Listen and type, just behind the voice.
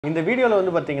இந்த வீடியோல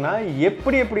வந்து பாத்தீங்கன்னா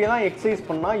எப்படியெல்லாம் எக்சர்சைஸ்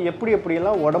பண்ணா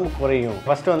எப்படியெல்லாம் உடம்பு குறையும்.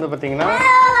 ஃபர்ஸ்ட் வந்து பாத்தீங்கன்னா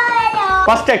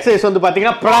ஃபர்ஸ்ட் எக்சர்சைஸ் வந்து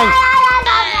பாத்தீங்கன்னா பிராங்க்.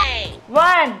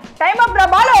 1 டைம் அப் டா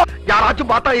பாலோ.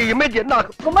 யாராச்சும் பார்த்தா இமேஜ் என்ன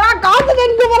ஆகும்? குமாரா காத்து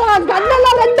கெஞ்சு போறா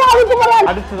கண்ணெல்லாம் ரெண்டா அவுத்து போறா.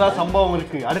 அடுத்ததா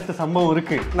அடுத்த சம்பவம்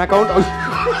இருக்கு. நான் கவுண்ட்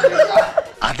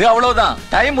அது அவ்வளவுதான்.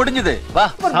 டைம் முடிஞ்சது. வா.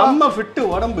 செம்ம ஃபிட்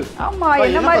உடம்பு. ஆமா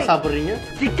என்ன மாதிரி சாப்பிடுறீங்க?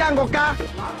 சிக்கன் கொக்கா.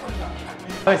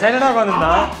 சைலண்டா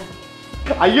உட்கார்ந்தா.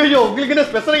 ஐயோ உங்களுக்கு என்ன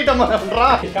ஸ்பெஷல் ஐட்டம் பண்றா?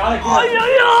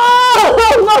 ஐயோ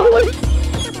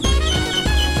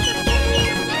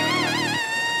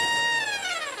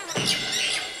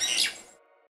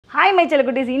ஹாய் மை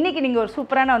செல்லக்குட்டீஸ், இன்றைக்கி நீங்கள் ஒரு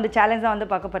சூப்பரான சேலஞ்ச் தான்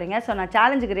பார்க்க போகிறீங்க. ஸோ நான்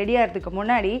சேலஞ்சுக்கு ரெடி ஆகிறதுக்கு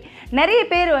முன்னாடி நிறைய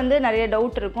பேர் நிறைய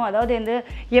டவுட் இருக்கும். அதாவது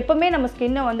எப்போவுமே நம்ம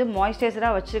ஸ்கின்னை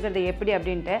மாய்ஸ்சரைசராக வச்சுக்கிறது எப்படி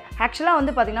அப்படின்ட்டு.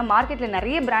 ஆக்சுவலாக பார்த்திங்கன்னா மார்க்கெட்டில்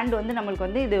நிறைய பிராண்ட்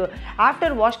நம்மளுக்கு இது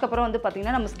ஆஃப்டர் வாஷ்க்கு அப்புறம்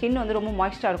பார்த்திங்கன்னா நம்ம ஸ்கின் ரொம்ப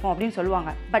மாய்ஸ்டாக இருக்கும் அப்படின்னு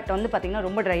சொல்லுவாங்க. பட் பார்த்திங்கன்னா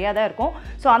ரொம்ப ட்ரையாக தான் இருக்கும்.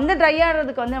 ஸோ அந்த ட்ரை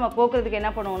ஆகிறதுக்கு நம்ம போக்குறதுக்கு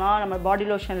என்ன பண்ணுவோம்னா, நம்ம பாடி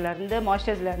லோஷன்லேருந்து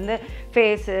மாய்ஸ்சரைசர்லேருந்து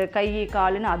ஃபேஸு கை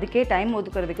காலுன்னு அதுக்கே டைம்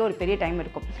ஒதுக்குறதுக்கு ஒரு பெரிய டைம்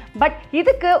இருக்கும். பட்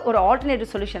இதுக்கு ஒரு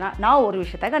ஆல்டர்னேட்டிவ் சொல்யூஷன் நான் ஒரு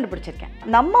விஷயத்தை கண்டுபிடிச்சிருக்கேன்.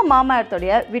 நம்ம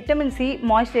மாமாஎர்த்தோடைய vitamin C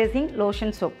moisturising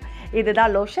lotion soap.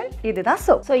 இதுதான் லோஷன், இதுதான்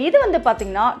சோப். ஸோ இது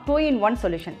பார்த்தீங்கன்னா 2-in-1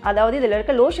 சொல்யூஷன். அதாவது இதில்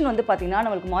இருக்க லோஷன் பார்த்தீங்கன்னா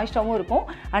நம்மளுக்கு மாய்ஸ்டாகவும் இருக்கும்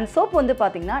அண்ட் சோப்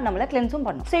பார்த்தீங்கன்னா நம்மளை கிளென்ஸும்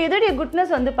பண்ணும். ஸோ இதோடைய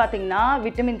குட்னஸ் பார்த்தீங்கன்னா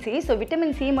vitamin C. So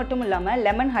vitamin C மட்டும் இல்லாமல்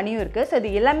லெமன் ஹனியும் இருக்குது. ஸோ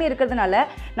இது எல்லாமே இருக்கிறதுனால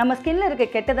நம்ம ஸ்கின்ல இருக்க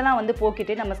கெட்டதெல்லாம்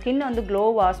போக்கிட்டு நம்ம ஸ்கின்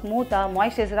க்ளோவாக ஸ்மூத்தாக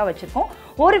மாய்ஸ்சரைசராக வச்சுருக்கோம்.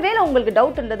 ஒருவேளை உங்களுக்கு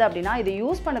டவுட் இருந்தது அப்படின்னா இதை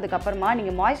யூஸ் பண்ணதுக்கு அப்புறமா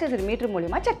நீங்கள் மாய்ஸ்சரைசர் மீட்டர்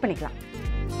மூலியமாக செக் பண்ணிக்கலாம்.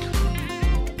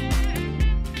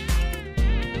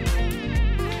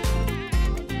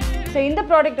 ஸோ இந்த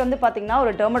ப்ராடக்ட் பார்த்தீங்கன்னா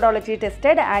ஒரு dermatology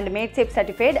tested and mat safe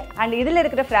certified and இதில்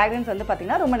இருக்கிற ஃப்ராக்ரன்ஸ்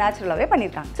பார்த்தீங்கன்னா ரொம்ப நேச்சுரலாகவே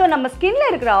பண்ணியிருக்காங்க. ஸோ நம்ம ஸ்கின்ல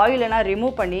இருக்கிற ஆயிலெல்லாம்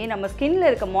ரிமூவ் பண்ணி நம்ம ஸ்கின்ல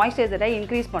இருக்க மாய்ஸ்சரைசரை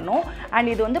இன்க்ரீஸ் பண்ணும்.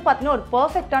 அண்ட் இது பார்த்தீங்கன்னா ஒரு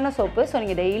பர்ஃபெக்டான சோப்பு. ஸோ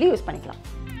நீங்கள் டெய்லி யூஸ் பண்ணிக்கலாம்.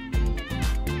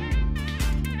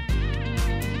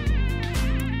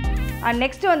 அண்ட்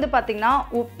நெக்ஸ்ட் பார்த்தீங்கன்னா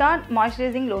ubtan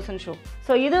moisturising lotion soap.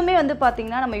 So இதுவுமே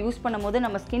பார்த்தீங்கன்னா நம்ம யூஸ் பண்ணும்போது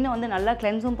நம்ம ஸ்கின்னை நல்லா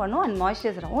கிளென்ஸும் பண்ணும் அண்ட்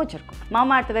மாய்ஸ்சரைசராகவும் வச்சிருக்கும்.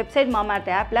 மாமாஎர்த் வெப்சைட் மாமாஎர்த்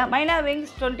ஆப்பில் Myna Wings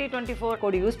 2024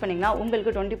 கோடி யூஸ் பண்ணிங்கன்னா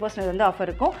உங்களுக்கு 20% ஆஃபர்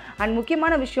இருக்கும். அண்ட்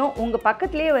முக்கியமான விஷயம், உங்கள்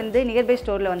பக்கத்துலேயே நியர்பை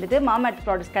ஸ்டோரில் மாமாஎர்த்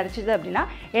ப்ராடக்ட்ஸ் கிடச்சிது அப்படின்னா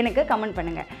எனக்கு கமெண்ட்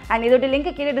பண்ணுங்கள். அண்ட் இதோட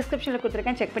லிங்க் கீழே டிஸ்கிரிப்ஷனில்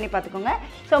கொடுத்துருக்கேன், செக் பண்ணி பார்த்துக்கோங்க.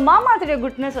 ஸோ மாமாஎர்த்துடைய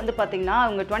குட்னஸ் பார்த்தீங்கன்னா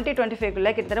அவங்க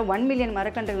 2025 கிட்டத்தட்ட 1 மில்லியன்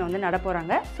மரக்கன்றுகள் நட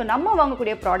போகிறாங்க. ஸோ நம்ம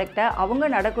வாங்கக்கூடிய ப்ராடக்ட்டை அவங்க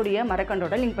நடக்கூடிய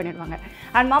மரக்கன்றோட லிங்க் பண்ணிடுவாங்க.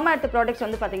 அண்ட் மாமாஎர்த் ப்ராடக்ட்ஸ்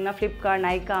பார்த்தீங்கன்னா ஃப்ளிப்கார்ட்,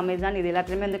 நைக்கா, அமேசான் இது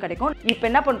எல்லாத்துலயுமே கிடைக்கும். இப்போ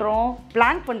என்ன பண்றோம்,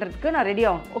 பிளான் பண்றதுக்கு நான் ரெடி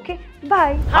ஆகும். Okay bye.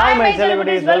 Hi my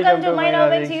celebrities, welcome to Myna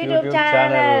Wings YouTube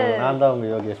channel. நான் தான் உங்க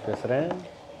யோகேஷ் பேசுறேன்.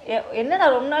 என்னடா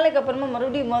ரொம்ப நாளைக்கு அப்புறமா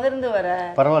மறுபடியும் முதர்ந்து வர?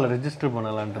 பரவாயில்ல, ரெஜிஸ்டர்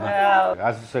பண்ணலாம்னு தான்.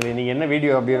 ஆக்சுவலி நீங்க என்ன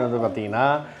வீடியோ அப்படின்னு பாத்தீங்கன்னா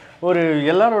ஒரு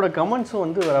எல்லாரோட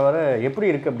கமெண்ட்ஸும் வர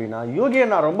எப்படி இருக்கு அப்படின்னா, யோகி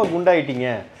நான் ரொம்ப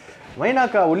குண்டாயிட்டீங்க,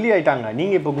 மைனாக்கா ஒல்லி ஆயிட்டாங்க,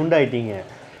 நீங்க இப்போ குண்டாயிட்டீங்க,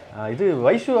 இது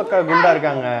வைஷு அக்கா குண்டா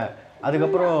இருக்காங்க,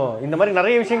 அதுக்கப்புறம் இந்த மாதிரி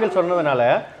நிறைய விஷயங்கள் சொன்னதுனால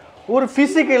ஒரு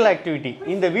ஃபிசிக்கல் ஆக்டிவிட்டி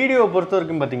இந்த வீடியோவை பொறுத்த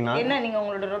வரைக்கும் பார்த்தீங்கன்னா என்ன நீங்க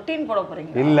உங்களோட ரொட்டீன் போட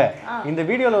போறீங்க? இல்லை, இந்த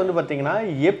வீடியோவில் பார்த்தீங்கன்னா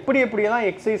எப்படியெல்லாம்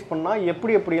எக்ஸசைஸ் பண்ணால்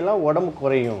எப்படியெல்லாம் உடம்பு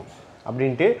குறையும்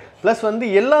அப்படின்ட்டு, ப்ளஸ்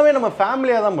எல்லாமே நம்ம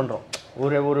ஃபேமிலியாக தான் பண்ணுறோம்.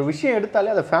 ஒரு விஷயம்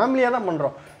எடுத்தாலே அதை ஃபேமிலியாக தான்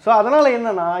பண்ணுறோம். ஸோ அதனால்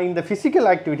என்னென்னா இந்த ஃபிசிக்கல்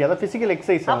ஆக்டிவிட்டி, அதாவது ஃபிசிக்கல்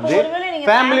எக்ஸசைஸை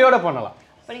ஃபேமிலியோட பண்ணலாம்.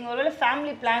 இப்போ நீங்க ஒருவேளை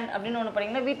ஃபேமிலி பிளான் அப்படின்னு ஒன்று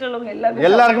பண்ணீங்கன்னா வீட்டில் உள்ளவங்க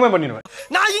எல்லாருக்குமே பண்ணிடுவேன்.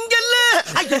 நான் இங்க இல்ல.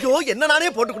 ஐயோ என்ன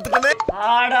நானே போட்டு கொடுத்துட்டேன்.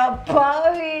 ஆடா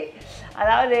பாவி.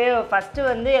 அதாவது ஃபர்ஸ்ட்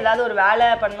ஏதாவது ஒரு வேலை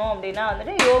பண்ணோம் அப்படின்னா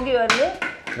யோகி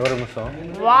ஒரு நிமிஷம்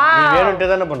நீ வேணும்ட்டே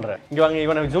தானே பண்ற. இங்க வாங்க,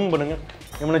 இவனை ஜூம் பண்ணுங்க,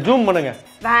 இவனை ஜூம் பண்ணுங்க.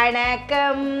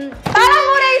 வணக்கம்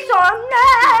தலைமுறை சொன்ன.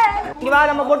 இங்க வா,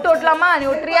 நம்ம பொட்டு ஒட்டலாமா? நீ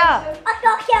ஒட்டுறியா?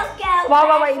 வா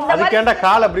வா வா. இந்த மாதிரி கேண்டா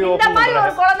கால் அப்படி ஓபன் இந்த மாதிரி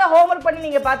ஒரு குழந்தை ஹோம்வொர்க் பண்ணி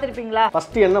நீங்க பாத்திருப்பீங்களா?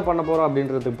 ஃபர்ஸ்ட் என்ன பண்ண போறோம்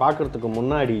அப்படின்றது பாக்குறதுக்கு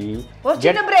முன்னாடி ஒரு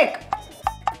சின்ன பிரேக்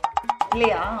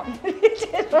இல்லையா?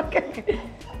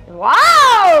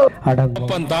 வாவ்,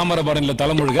 அப்பன் தாமரபரணில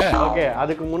தலைமுழுக. ஓகே,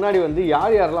 அதுக்கு முன்னாடி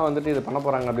யார் யாரெல்லாம் இது பண்ண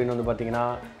போறாங்க அப்படின்னு பாத்தீங்கன்னா,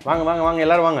 வாங்க வாங்க வாங்க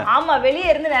எல்லாரும் வாங்க. ஆமா,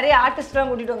 வெளிய இருந்து நிறைய ஆர்டிஸ்ட்லாம்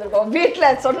கூட்டிட்டு வந்திருக்கோம்.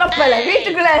 வீட்ல சொன்னப்பல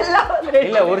வீட்டுக்குள்ள எல்லாம்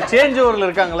இல்ல, ஒரு சேஞ்ச் ஓவர்ல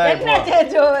இருக்காங்களா இப்போ? என்ன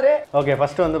சேஞ்ச் ஓவர்? ஓகே,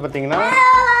 ஃபர்ஸ்ட் பாத்தீங்கன்னா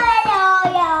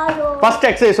ஃபர்ஸ்ட்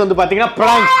எக்சர்சைஸ் பாத்தீங்கன்னா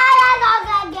பிளாங்க்.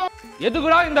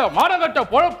 எதுக்குடா இந்த மானகட்ட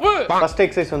பொழப்பு? ஃபர்ஸ்ட்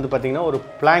எக்சர்சைஸ் பாத்தீங்கன்னா ஒரு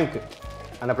பிளாங்க்.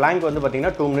 அந்த பிளாங்க்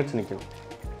பாத்தீங்கன்னா 2 மினிட்ஸ் நிக்கணும்.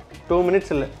 2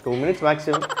 மினிட்ஸ் இல்லை, 2 மினிட்ஸ்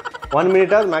மேக்ஸிமம், 1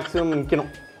 மினிட்டாவது மேக்ஸிமம் நிற்கணும்.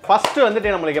 ஃபஸ்ட்டு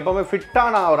நம்மளுக்கு எப்போவுமே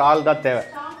ஃபிட்டான ஒரு ஆள் தான் தேவை.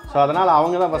 ஸோ அதனால்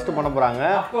அவங்க தான் ஃபஸ்ட்டு பண்ண போகிறாங்க.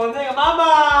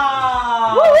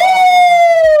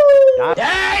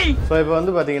 ஸோ இப்போ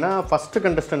பார்த்தீங்கன்னா ஃபஸ்ட்டு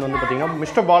கண்டஸ்டன்ட் பார்த்தீங்கன்னா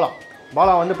மிஸ்டர் பாலா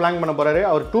பிளான் பண்ண போகிறாரு.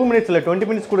 அவர் 2 மினிட்ஸ் இல்லை 20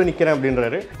 மினிட்ஸ் கூட நிற்கிறேன்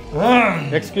அப்படின்றாரு.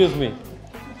 எக்ஸ்கியூஸ் மீ,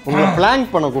 உங்களை பிளான்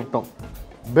பண்ண கூப்பிட்டோம்,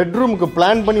 பெட்ரூமுக்கு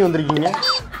பிளான் பண்ணி வந்திருக்கீங்க.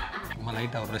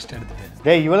 லைட்டா ஒரு ரெஸ்ட் எடுத்துட்டு.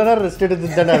 டேய் இவ்வளவு நேரம் ரெஸ்ட்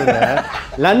எடுத்துட்டு தானே இருந்தேன்.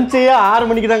 லஞ்சே 6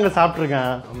 மணிக்கு தான் இங்க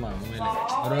சாப்பிட்டுருக்கேன். ஆமா உண்மையிலே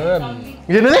ஒரு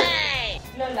என்னது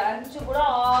இல்ல லஞ்ச் கூட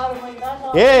 6 மணிக்கு தான்.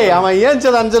 ஏய் அவன்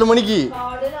ஏஞ்சது 5:30 மணிக்கு.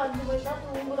 காலையில 5 மணிக்கு தான்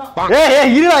தூங்குறான்.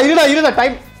 ஏய் இருடா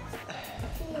டைம்.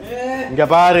 இங்க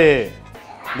பாரு.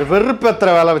 இந்த வெறுப்பேத்துற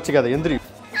வேலை வச்சுக்காத எந்திரி.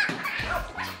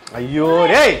 ஐயோ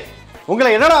டேய் உங்களை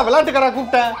என்னடா விளையாட்டுக்காரா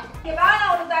கூப்பிட்டேன். இங்க வா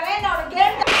நான் உனக்கு தரேன் நான் உனக்கு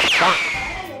கேட்டேன்.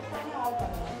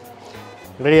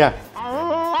 ரெடியா?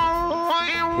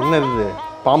 என்னது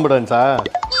பாம்பு டான்ஸா?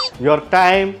 யுவர்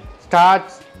டைம்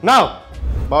ஸ்டார்ட்ஸ் நவ.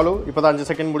 பாலு இப்போதான் 5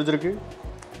 செகண்ட் முடிஞ்சிருக்கு.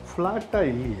 ஃப்ளாட்டா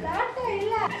இல்லையே.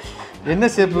 என்ன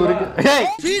ஷேப் இருக்கு? ஏய்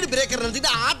ஸ்பீட் பிரேக்கர்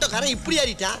நிறுத்திட்டு ஆட்டோக்காரன் இப்படி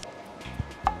ஏறிட்டா.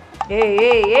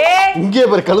 ஏய் இங்கே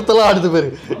பாரு கழுத்தெல்லாம் ஆடுது பாரு.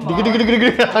 டிகி டிகி டிகி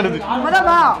டிகி ஆடுது.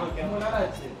 மதமா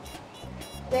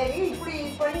சரி இப்படி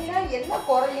பண்ணினா என்ன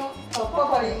குறையும்? தொப்பை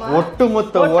குறையுமா?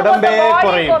 ஒட்டுமொத்த உடம்பே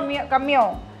குறையும்.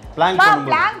 கம்மியாகும்.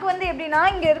 பிளாங்க் வந்து எப்படின்னா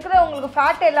இங்க இருக்கிற உங்களுக்கு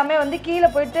ஃபேட் எல்லாமே வந்து கீழ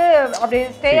போயிட்டு அப்படியே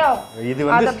ஸ்டே ஆகும். இது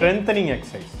வந்து ஸ்ட்ரெங்தனிங்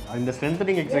எக்சர்சைஸ். இந்த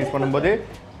ஸ்ட்ரெங்தனிங் எக்சர்சைஸ் பண்ணும்போது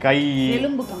கை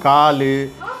கால்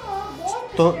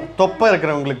தொப்பை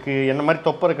இருக்கிறவங்களுக்கு என்ன மாதிரி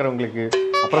தொப்பை இருக்கிறவங்களுக்கு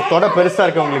அப்புறம் தொடை பெருசா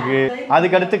இருக்கவங்களுக்கு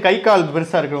அதுக்கு அடுத்து கை கால்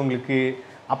பெருசா இருக்கிறவங்களுக்கு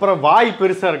அப்புறம் வாய்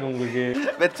பெருசா இருக்கவங்களுக்கு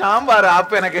சாம்பார்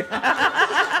ஆப்பு எனக்கு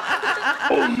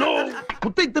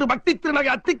முத்தை திரு பக்தி திருநகை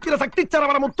அத்திக்கிற சக்தி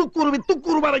சரவண முத்துக்கூறு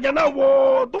வித்துக்கூறு வர என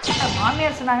ஓதும்.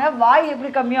 மாமியார் சொன்னாங்க வாய் எப்படி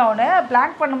கம்மியாகும்னு.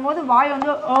 பிளாங்க் பண்ணும்போது வாய்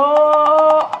வந்து ஓ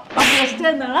அப்படி வச்சுட்டு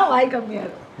இருந்தாங்கன்னா வாய்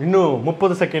கம்மியாகும். இன்னும்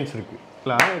 30 செகண்ட்ஸ் இருக்கு.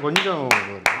 கொஞ்சம்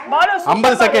பாலு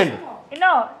 50 செகண்ட்.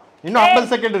 இன்னும்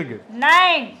 50 செகண்ட் இருக்கு.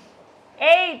 9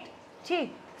 8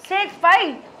 6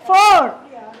 5 4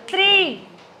 3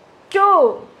 2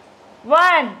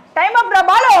 1 டைம் அப் டா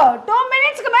பாலு. 2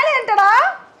 மினிட்ஸ்க்கு மேல என்னடா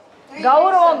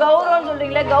கௌரவம்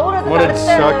சொல்றீங்களே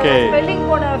கௌரவத்துக்கு ஓகே ஸ்பெல்லிங்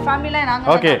போன ஃபேமிலில நாங்க.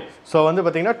 ஓகே சோ வந்து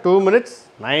பாத்தீங்கன்னா 2 minutes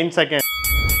 9 seconds.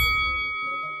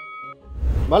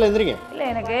 பாலு எந்திரிங்க. இல்ல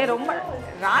எனக்கு ரொம்ப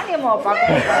ராணி அம்மாவை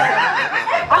பார்க்கணும்.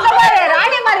 அங்க பாரு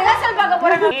ராணி அம்மா ரிஹர்சல் பார்க்க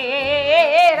போறாங்க.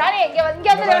 ஏய் ராணி இங்க வந்து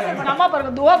ரிஹர்சல் பண்ண. அம்மா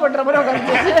பாருங்க துவா பண்ற மாதிரி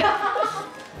உட்கார்ந்து.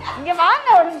 இங்க வாங்க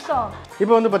ஒரு நிமிஷம்.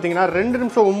 இப்போ வந்து பாத்தீங்கன்னா 2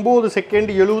 நிமிஷம் 9 செகண்ட்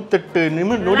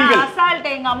 78 நொடிகள். அசால்ட்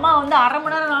எங்க அம்மா வந்து அரை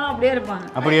மணி நேரம் அப்படியே இருப்பாங்க.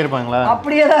 அப்படியே இருப்பாங்களா?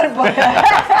 அப்படியே தான் இருப்பாங்க.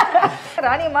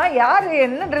 ராணி அம்மா யாரு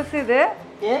என்ன Dress இது?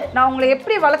 நான் உங்களை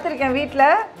எப்படி வளர்த்திருக்கேன் வீட்ல?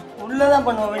 உள்ளதான்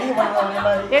பண்ணுவோம் வெளிய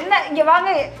பண்ணுவோம். என்ன இங்க வாங்க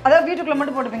அதாவது வீட்டுக்குள்ள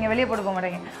மட்டும் போட்டுப்பீங்க வெளிய போட்டு போக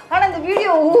மாட்டீங்க. ஆனா இந்த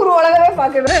வீடியோ ஊர் உலகமே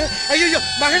பாக்குது. ஐயோ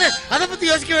மகனே அத பத்தி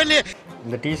யோசிக்கவே இல்லையே.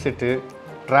 இந்த டி-ஷர்ட்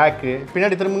ட்ராக்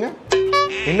பின்னாடி திரும்புங்க.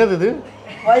 என்னது இது?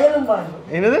 வயலும் பாரு.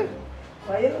 என்னது?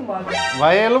 வயலும் பாரு.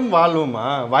 வயலும் வாழ்வுமா?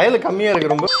 வயல் கம்மியா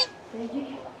இருக்கு ரொம்ப.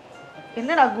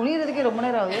 என்னடா குனியறதுக்கே ரொம்ப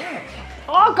நேரம் ஆகுது.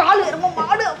 கால் ரொம்ப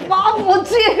மாடு பாம்பு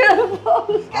வச்சு.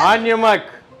 On your mark.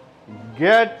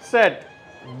 Get set.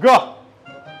 Go.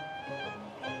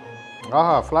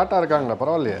 ஆஹா ஃப்ளாட்டா இருக்காங்களா?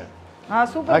 பரவாயில்லையே.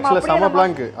 சூப்பர். ஆக்சுவலா சம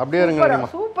பிளாங்க். அப்படியே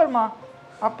இருங்க. சூப்பர்மா.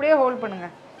 அப்படியே ஹோல்ட் பண்ணுங்க.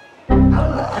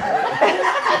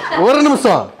 ஒரு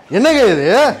நிமிஷம். என்னங்க இது?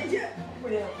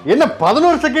 என்ன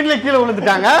 11 செகண்ட்ல கீழே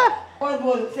விழுந்துட்டாங்க?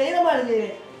 போது செய்யற மாதிரி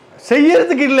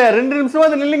செய்யறதுக்கு இல்ல 2 நிமிஷமா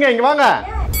வந்து நில்லுங்க. இங்க வாங்க.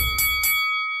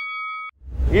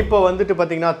 இப்போ வந்துட்டு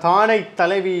பாத்தீங்கன்னா தானை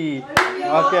தலைவி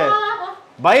ஓகே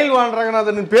பயில்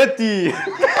வாண்டரங்கநாதன் பேத்தி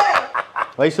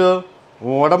வைசு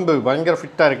உடம்பு பயங்கர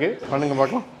ஃபிட்டா இருக்கு. பண்ணுங்க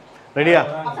பார்க்கலாம். ரெடியா?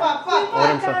 ஒரு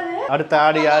நிமிஷம். அடுத்த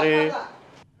ஆடு யாரு?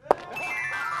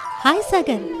 Hi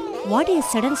Sagar, what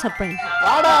is sudden surprise?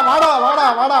 வாடா வாடா வாடா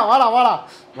வாடா வாடா வாடா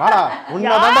வாடா.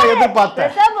 உன்னதாண்டா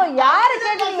எதிர்பார்த்தேன். யாரு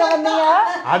கேட்டீங்க வந்தீங்க?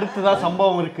 அடுத்த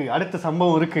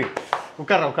சம்பவம் இருக்கு.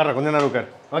 உட்கார கொஞ்ச நேரம்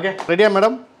உட்கார். ஓகே ரெடியா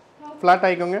madam? Flat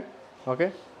ஆயிக்கோங்க. Okay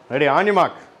ready? On you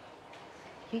mark.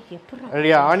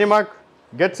 ரெடியா? On you mark.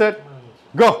 Get set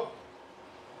go.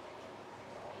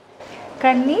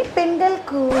 கன்னி பெண்கள்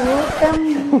கூட்டம்.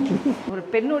 ஒரு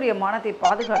பெண்ணுடைய மானத்தை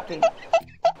பாதுகாப்பேன்.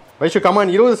 Vaishu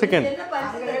come on 20 second.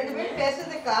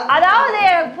 அதாவது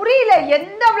எனக்கு புரியல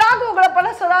எந்த விளாக் உங்களை பண்ண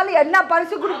சொன்னாலும் என்ன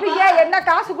பரிசு கொடுப்பீங்க என்ன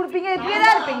காசு கொடுப்பீங்க இப்படியே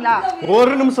தான் இருப்பீங்களா?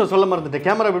 ஒரு நிமிஷம் சொல்ல மறந்துட்டேன்.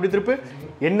 கேமரா எப்படி திருப்பு.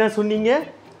 என்ன சொன்னீங்க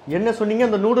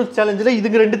அந்த நூடுல்ஸ் சேலஞ்சில்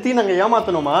இதுங்க 2த்தையும் நாங்கள்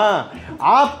ஏமாத்தணுமா?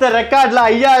 ஆஃப் த ரெக்கார்ட்ல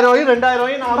 5000 ரூபாயும் 2000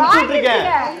 ரூபாயும் நான் அனுப்பிச்சுட்டு இருக்கேன்.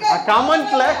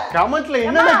 கமெண்ட்ல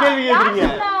என்னென்ன கேள்வி கேட்குறீங்க?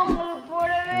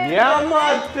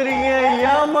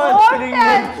 ஏமாத்துறீங்க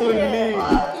சொல்லி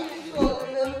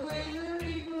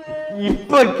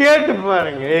இப்ப கேட்டு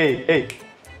பாருங்க. ஏய்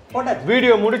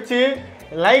வீடியோ முடிச்சு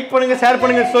லைக் பண்ணுங்க ஷேர்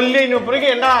பண்ணுங்க சொல்லி இன்னும் பிறகு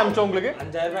என்ன அனுப்பிச்சோம் உங்களுக்கு?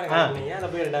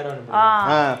 5000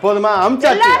 போதுமா?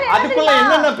 அனுப்பிச்சாச்சு. அதுக்குள்ள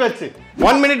என்னென்ன பேச்சு?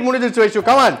 1 minute முடிஞ்சிருச்சு வைஷு.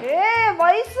 கமான்.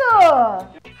 வைஷு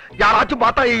யாராச்சும்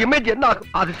பார்த்தா இமேஜ் என்ன ஆகும்?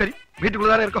 அது சரி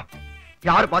வீட்டுக்குள்ள தானே இருக்கோம்.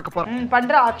 யாரு பார்க்க போறோம்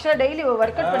பண்ற அக்ஷரா டெய்லி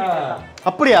ஒர்க் அவுட் பண்ணிட்டு இருக்கா.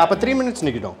 அப்படியா? அப்ப 3 minutes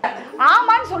நிக்கிட்டோம்.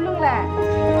 ஆமான்னு சொல்லுங்களேன்.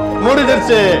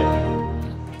 முடிஞ்சிருச்சு.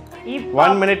 இப்போ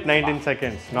 1 minute 19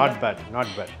 seconds. Not bad. Not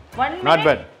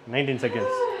bad. 19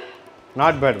 seconds.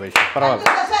 Not bad, Vaish. பரவாயில்லை.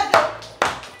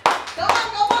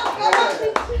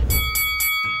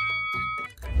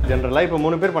 ஜெனரலா இப்போ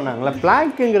 3 பேர் பண்ணாங்கல,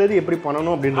 பிளாங்க்ங்கிறது எப்படி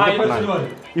பண்ணனும் அப்படின்றது பண்ணாங்க.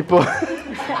 இப்போ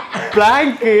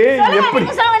பிளாங்க் எப்படி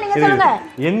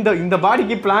இந்த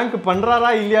பாடிக்கு பிளாங்க் பண்றாரா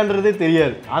இல்லையான்றதே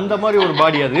தெரியாது. அந்த மாதிரி ஒரு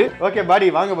பாடி அது. ஓகே பாடி,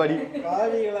 வாங்க பாடி.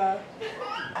 பாடிங்களா?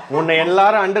 உன்னை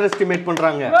எல்லாரும் அண்டர் எஸ்டிமேட்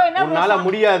பண்றாங்க. உன்னால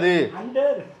முடியாது.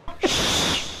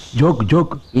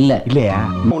 ஜோக் இல்லையா?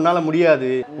 உன்னால முடியாது,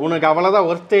 உனக்கு அவ்வளவுதான்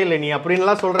ஒர்த்தே இல்லை நீ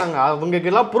அப்படின்லாம் சொல்றாங்க.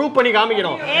 அவங்களுக்கு எல்லாம் ப்ரூவ் பண்ணி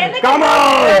காமிக்கணும். கம்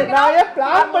ஆன், நான்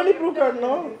பிளான் பண்ணி ப்ரூவ்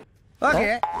பண்ணனும்.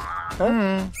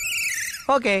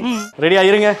 ஓகே ரெடியா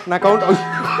இருங்க, நான் கவுண்ட்.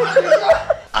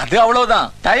 அது அவ்வளவுதான்,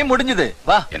 டைம் முடிஞ்சது.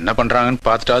 வா, என்ன பண்றாங்கன்னு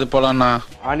பார்த்துட்டு அது போலாம்ண்ணா.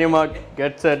 அனிமா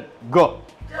கெட் செட் கோ.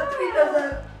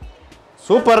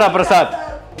 சூப்பர்ரா பிரசாத்.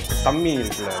 கம்மி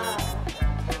இருக்குல்ல.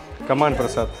 கமான்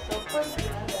பிரசாத்.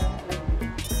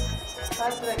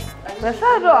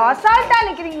 பிரசாத் ப்ரோ அசால்ட்டா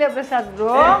நிக்கிறீங்களே Prasad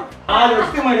bro.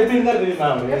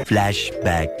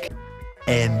 Flashback.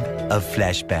 End of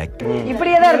flashback.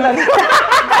 இப்படியே தான் இருந்தாரு.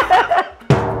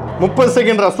 30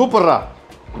 செகண்ட்ரா. சூப்பர்ரா.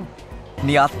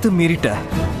 நீ அத்து மீறிட்ட,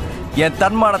 என்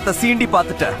தன்மானத்தை சீண்டி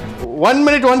பார்த்துட்ட. 1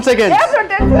 minute 1 second.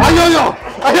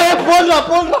 ஐயோ போடுறா.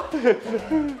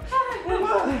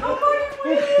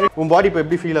 உன் பாடி இப்போ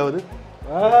எப்படி ஃபீல் ஆகுது?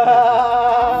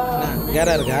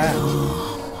 யாரா இருக்கா?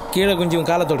 கீழே கொஞ்சம்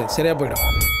காலத்தோடு சரியா போயிடும்.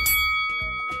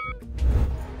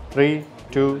 3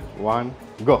 2 1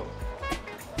 கோ.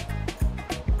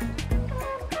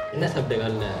 என்ன சாப்பிட்ட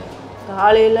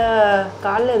காலையில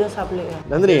எதுவும் சாப்பிடலையா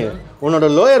நந்தினி? உன்னோட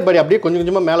லோயர் பாடி அப்படியே கொஞ்சம்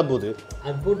கொஞ்சமா மேல போகுது.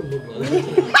 அது போட்டு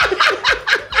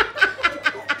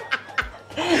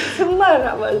சும்மா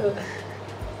ரவல்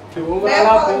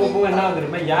ஓவராலா போக என்ன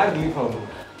வந்துருமா? யார் லீஃப் ஆகும்?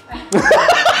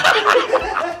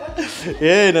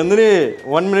 ஏய் நந்தினி,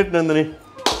 1 minute நந்தினி.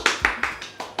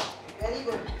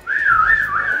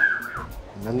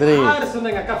 நந்தினி யார்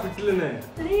சொன்னாங்க அக்கா ஃபிட்லன்னு?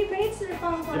 3 மினிட்ஸ்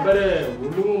இருப்பாங்க பாரு.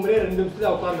 உள்ளும் முறை 2 நிமிஷத்துல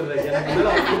உட்கார்ந்துறாங்க. எனக்கு மேல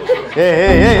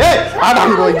ஏய்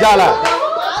ஆடாங்கோ இஜாலா.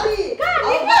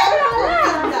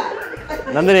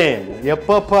 நந்தினி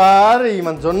எப்ப பாரு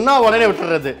இவன் சொன்னா உடனே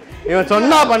விட்டுறது, இவன்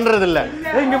சொன்னா பண்றது இல்ல.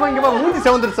 இங்க வா மூஞ்சி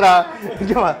செவந்துருச்சுடா.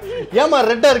 இங்க வா. ஏமா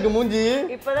ரெட்டா இருக்கு மூஞ்சி?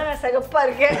 இப்பதான் நான் சகப்பா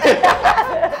இருக்கேன்.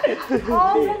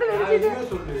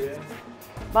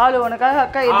 பாலு உனக்காக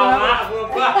அக்கா இது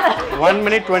 1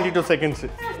 minute 22 seconds.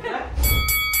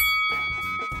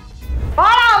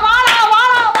 வாடா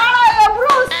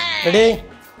ப்ரூஸ். Ready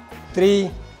 3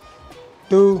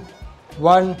 2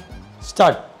 1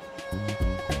 start.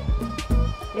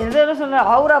 எதோ சொல்ற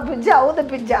அவுரா பிஞ்சா அவுத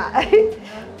பிஞ்சா.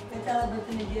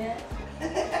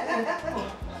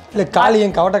 இல்ல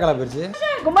காலியும் கவட்ட கலா போயிருச்சு.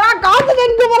 குமரா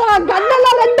கான்ஃபிடன்ட் குமரா,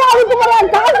 கண்ணெல்லாம் ரெண்டாவது குமரா,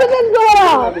 கான்ஃபிடன்ட் குமரா.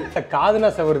 காதுனா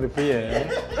சவருது பிய.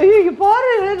 ஐயோ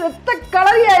பாரு ரத்த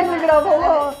கலரியா இருக்குடா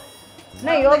போகோ.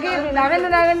 நான் யோகி இப்படி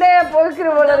நகண்டே போய்க்கிற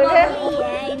போல இருக்கு.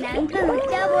 நங்க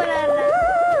முச்சா போறாரா.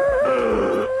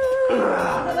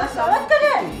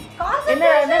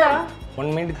 என்னடா 1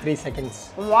 minute 3 seconds.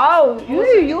 வாவ்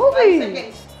யோகி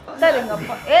சரிங்க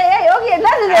அப்பா. ஏய் யோகி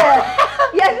என்னது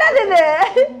இது?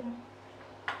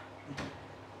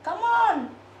 கம் ஆன்,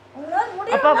 உங்களால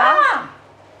முடியும். அப்பா வா.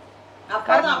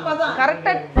 அப்பதான்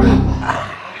கரெக்ட்டா.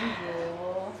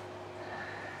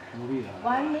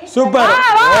 சூப்பர்.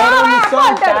 1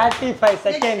 நிமிஷம் 35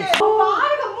 seconds.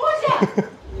 பாருங்க மூஞ்ச.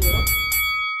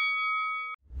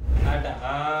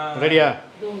 ரெடியா?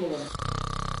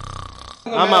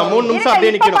 ஆமா 3 நிமிஷம்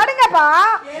அப்படியே நிக்கணும். பாருங்கப்பா.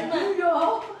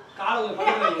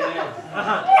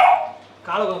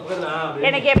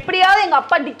 எனக்கு எப்படியாவது எங்க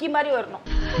அப்பா டிக்கி மாதிரி வரணும்.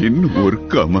 இன்னும்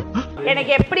ஒர்க்காமா?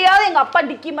 எனக்கு எப்படியாவது எங்க அப்பா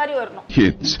டிக்கி மாதிரி வரணும்.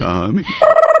 சாமி.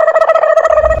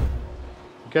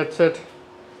 Get set.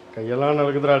 கையெல்லாம்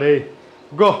நடக்குதுடா டேய்.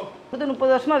 கோ.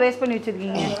 30 வருஷமா வேஸ்ட் பண்ணி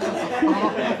வச்சிருக்கீங்க.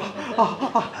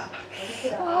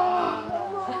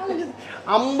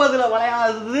 50ல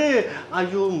வளையாதது,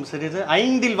 ஐயோ சரி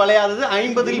 5ல் வளையாதது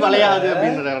 50ல் வளையாது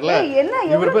அப்படின்றாருல. என்ன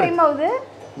எவ்வளவு டைம் ஆகுது?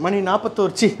 மணி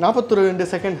 41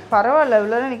 செகண்ட். பரவாயில்ல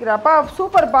இவ்வளவு நிக்கிறப்பா.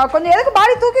 சூப்பர்ப்பா. கொஞ்சம் எதுக்கு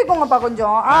பாடி தூக்கிக்கோங்கப்பா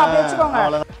கொஞ்சம். அப்படியே வச்சுக்கோங்க.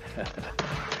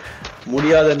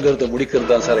 முடியாதுங்கிறத முடிக்கிறது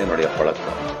தான் சார் என்னுடைய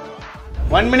பழக்கம்.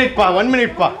 1 minute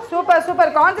பா.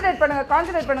 சூப்பர். கான்சன்ட்ரேட்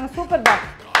பண்ணுங்க. சூப்பர் பா.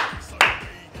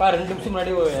 பா 2 நிமிஷம்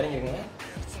முன்னாடி இறங்கிருங்க.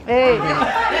 ஏய்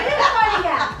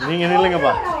நீங்க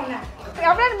நில்லுங்கப்பா.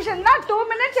 எவ்வளவு நிமிஷம்னா 2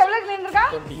 minutes எவ்வளவு நின்னுருக்கா?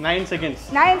 9 seconds.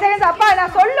 9 seconds. அப்பா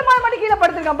நான் சொல்லும்போது மட்டும் கீழ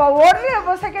படுத்துக்கேன்ப்பா.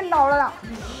 1 செகண்ட் அவ்வளவுதான்.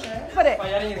 சூப்பர்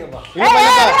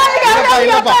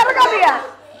இல்லப்பா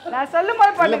நான்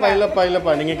சொல்லும்போது பண்ணுங்க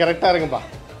இல்லப்பா நீங்க கரெக்டா இருங்கப்பா.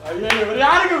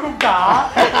 யாருக்கு கூப்பிட்டா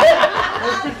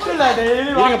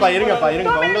இருங்கப்பா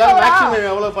உங்களால மேக்ஸிமம்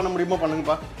எவ்வளவு பண்ண முடியுமோ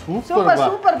பண்ணுங்கப்பா.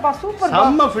 சூப்பர்ப்பா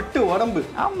செம்ம ஃபிட் உடம்பு.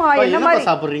 ஆமா என்ன என்னப்பா மாதிரி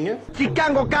சாப்பிடுறீங்க?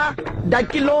 சிக்கன் கொக்கா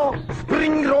டக்கிலோ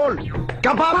ஸ்ப்ரிங் ரோல்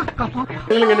கபாப்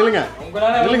நில்லுங்க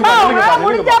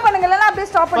முடிஞ்சா பண்ணுங்க இல்லனா அப்படியே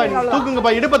ஸ்டாப் பண்ணிடுங்க அவ்வளவுதான்.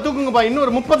 தூக்குங்கப்பா இடுப்ப தூக்குங்கப்பா இன்னும்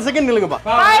ஒரு 30 செகண்ட் நில்லுங்கப்பா.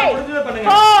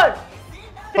 4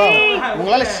 3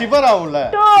 உங்களால ஷிவர் ஆகும்ல.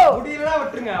 2 முடியலனா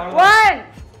விட்டுருங்க 1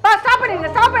 பா ஸ்டாப்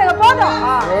பண்ணுங்க போதும்.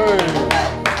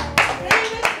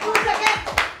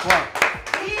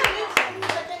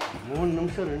 3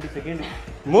 நிமிஷம்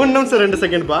 2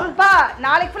 செகண்ட் பா.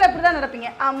 நாளைக்கு ஃபுல்லா இப்படி தான் நடப்பீங்க.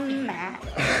 அம்மா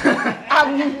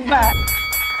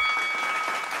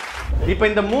இப்போ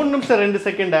இந்த 3 நிமிஷம் 2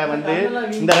 செகண்ட வந்து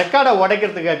இந்த ரெக்கார்டை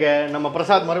உடைக்கிறதுக்காக நம்ம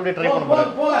பிரசாத் மறுபடியும் ட்ரை பண்ண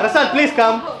போறோம். Prasad please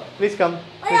come.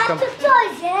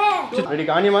 Ready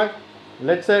on your mark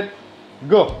let's set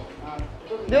go.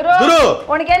 துரு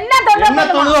உனக்கு என்ன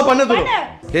தோணுதோ பண்ணு துரு.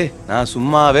 ஏய் நான்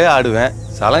சும்மாவே ஆடுவேன்,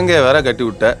 சலங்கை வேற கட்டி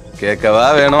விட்ட, கேட்கவா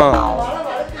வேணும்?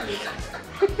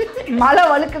 மழை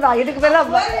வழுக்குதா இதுக்கு மேல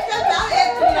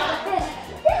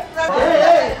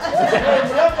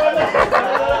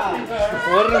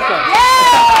ஒரு நிமிஷம்.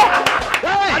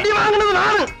 அடி வாங்குனது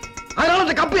நானு, அதனால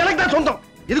இந்த கப்பு எனக்கு தான் சொந்தம்.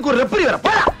 இதுக்கு ஒரு ரெஃபரி வேற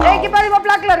போடா. ஏய்க்கு பாரு இப்ப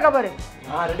பிளாக்ல இருக்க பாரு.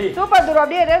 ரெடி சூப்பர் துரு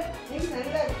அப்படியே இரு.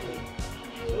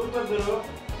 சூப்பர் துரு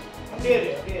அப்படியே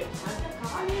இரு.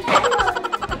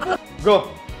 கோ.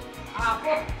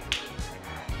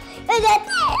 ஐயோ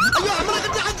அம்மா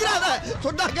கிட்ட ஆஞ்சிராத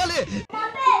சொன்னா கேளு.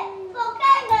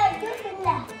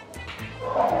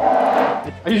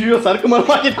 ஐயோ சறுக்கு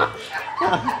மரமாக்கிட்டா.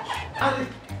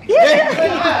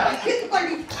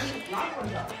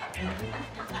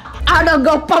 அட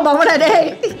கப்பா பவடா டேய்.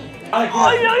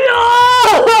 ஐயோ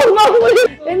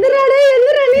எந்திரா டேய்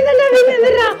எந்திரா நீ தான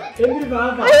எந்திரா. எந்திரா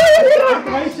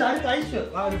ஐஷு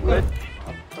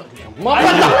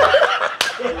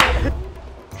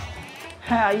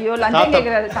ஐயோ லஞ்சம்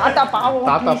கேக்குறாரு. தாத்தா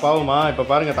பாவமா இப்ப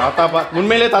பாருங்க தாத்தா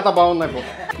உண்மையிலேயே தாத்தா பாவம் தான். இப்போ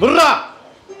புர்ரா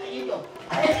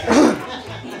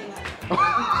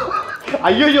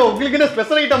ஐயோ உங்களுக்கு என்ன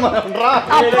ஸ்பெஷல் ஐட்டம் பண்றா?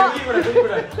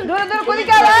 தூர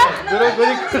குதிக்காத.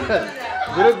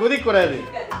 குதிக்கூடாது.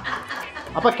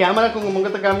 அப்ப கேமராக்கு உங்க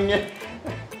முகத்தை காமிங்க.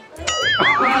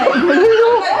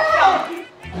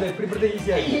 இப்படி படுத்த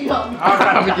ஈஸியா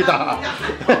காமிக்கிட்டா.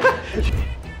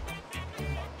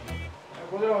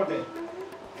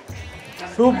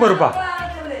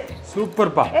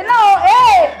 சூப்பர்ப்பா என்ன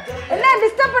என்ன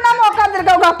டிஸ்டர்ப் பண்ணாம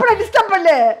உட்கார்ந்திருக்க. உங்க அப்பா டிஸ்டர்ப்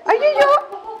பண்ணு. ஐயோ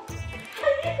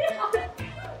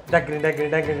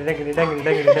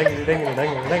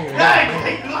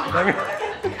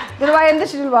துருவா எந்த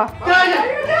ஷில் வா.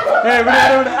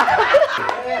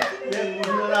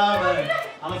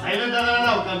 அவன்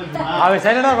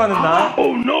சைலண்டா உட்கார்ந்திருந்தான்.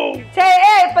 சரி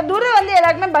இப்ப துரு வந்து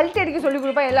எல்லாருக்குமே பல்ட் அடிக்க சொல்லி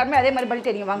கொடுப்பா. எல்லாருமே அதே மாதிரி பல்ட்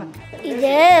அடிங்க வாங்க.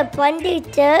 இது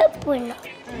பண்டிச்ச பொண்ணு.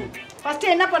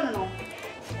 ஃபர்ஸ்ட் என்ன பண்ணனும்?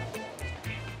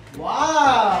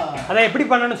 அத எப்படி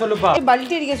பண்ணனும் சொல்லுப்பா.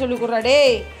 பல்ட் அடிக்க சொல்லி குடுறா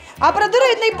டேய். அப்புறம் துரு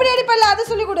இந்த இப்படி அடிப்பல்ல அத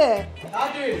சொல்லி கொடு.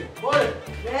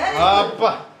 அப்பா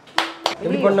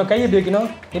எப்படி பண்ணனும்? கை எப்படி வைக்கணும்?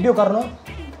 எப்படி உட்காரணும்?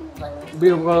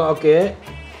 ஓகே.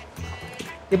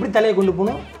 எப்படி தலையை கொண்டு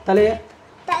போகணும்? தலையை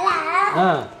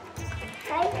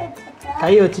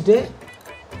கை வச்சுட்டு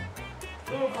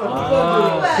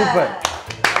சூப்பர்.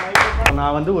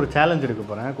 நான் வந்து ஒரு சேலஞ்ச் எடுக்க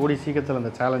போறேன். கூடி சீக்கிரத்தில்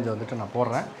அந்த சேலஞ்சை வந்துட்டு நான்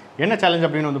போடுறேன். என்ன சேலஞ்ச்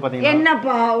அப்படின்னு வந்து பார்த்தீங்கன்னா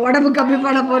என்னப்பா உடம்பு கம்மி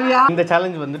பண்ண போறியா? இந்த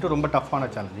சேலஞ்ச் வந்துட்டு ரொம்ப டஃப்பான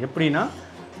சேலஞ்ச். எப்படின்னா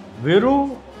வெறும்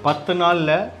 10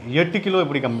 நாள்ல 8 கிலோ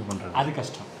எப்படி கம்மி பண்றது? அது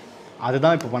கஷ்டம்.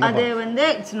 அதுதான் இப்போ பண்ண அது வந்து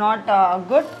it's not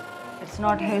good, it's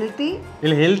not healthy.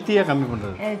 இல்ல ஹெல்த்தியா கம்மி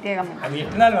பண்றது. ஹெல்த்தியா கம்மி. அது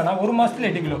 8 நாள் வேணா, ஒரு மாசத்துல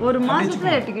 8 கிலோ. ஒரு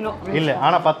மாசத்துல 8 கிலோ. இல்ல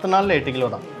ஆனா 10 நாள்ல 8 கிலோ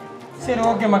தான். சரி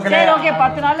ஓகே மக்களே. சரி ஓகே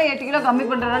 10 நாள்ல 8 கிலோ கம்மி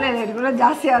பண்றதால 8 கிலோ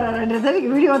ஜாஸ்தி ஆறதுன்றது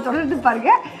வீடியோ தொடர்ந்து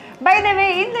பாருங்க. பை தி வே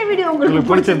இந்த வீடியோ உங்களுக்கு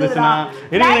பிடிச்சிருந்துச்சுன்னா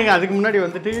இருங்க. அதுக்கு முன்னாடி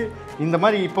வந்துட்டு இந்த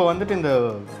மாதிரி இப்போ வந்துட்டு இந்த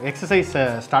எக்ஸசைஸ்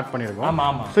ஸ்டார்ட் பண்ணிருக்கோம். ஆமா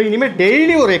ஆமா. சோ இனிமே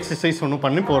டெய்லி ஒரு எக்ஸசைஸ் ஒன்னு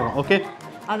பண்ணி போறோம். ஓகே.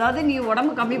 அதாவது நீ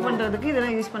உடம்பு கம்மி பண்றதுக்கு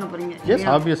இதெல்லாம் யூஸ் பண்ண போறீங்க. S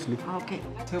obviously. ஓகே.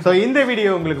 சோ இந்த வீடியோ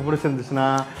உங்களுக்கு பிடிச்சிருந்துச்சுன்னா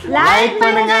லைக்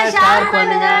பண்ணுங்க, ஷேர்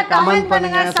பண்ணுங்க, கமெண்ட்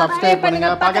பண்ணுங்க, சப்ஸ்கிரைப் பண்ணுங்க,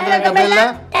 பக்கத்துல இருக்க பெல்ல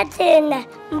That's it.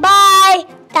 Bye.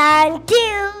 Thank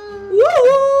you.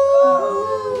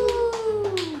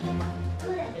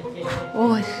 O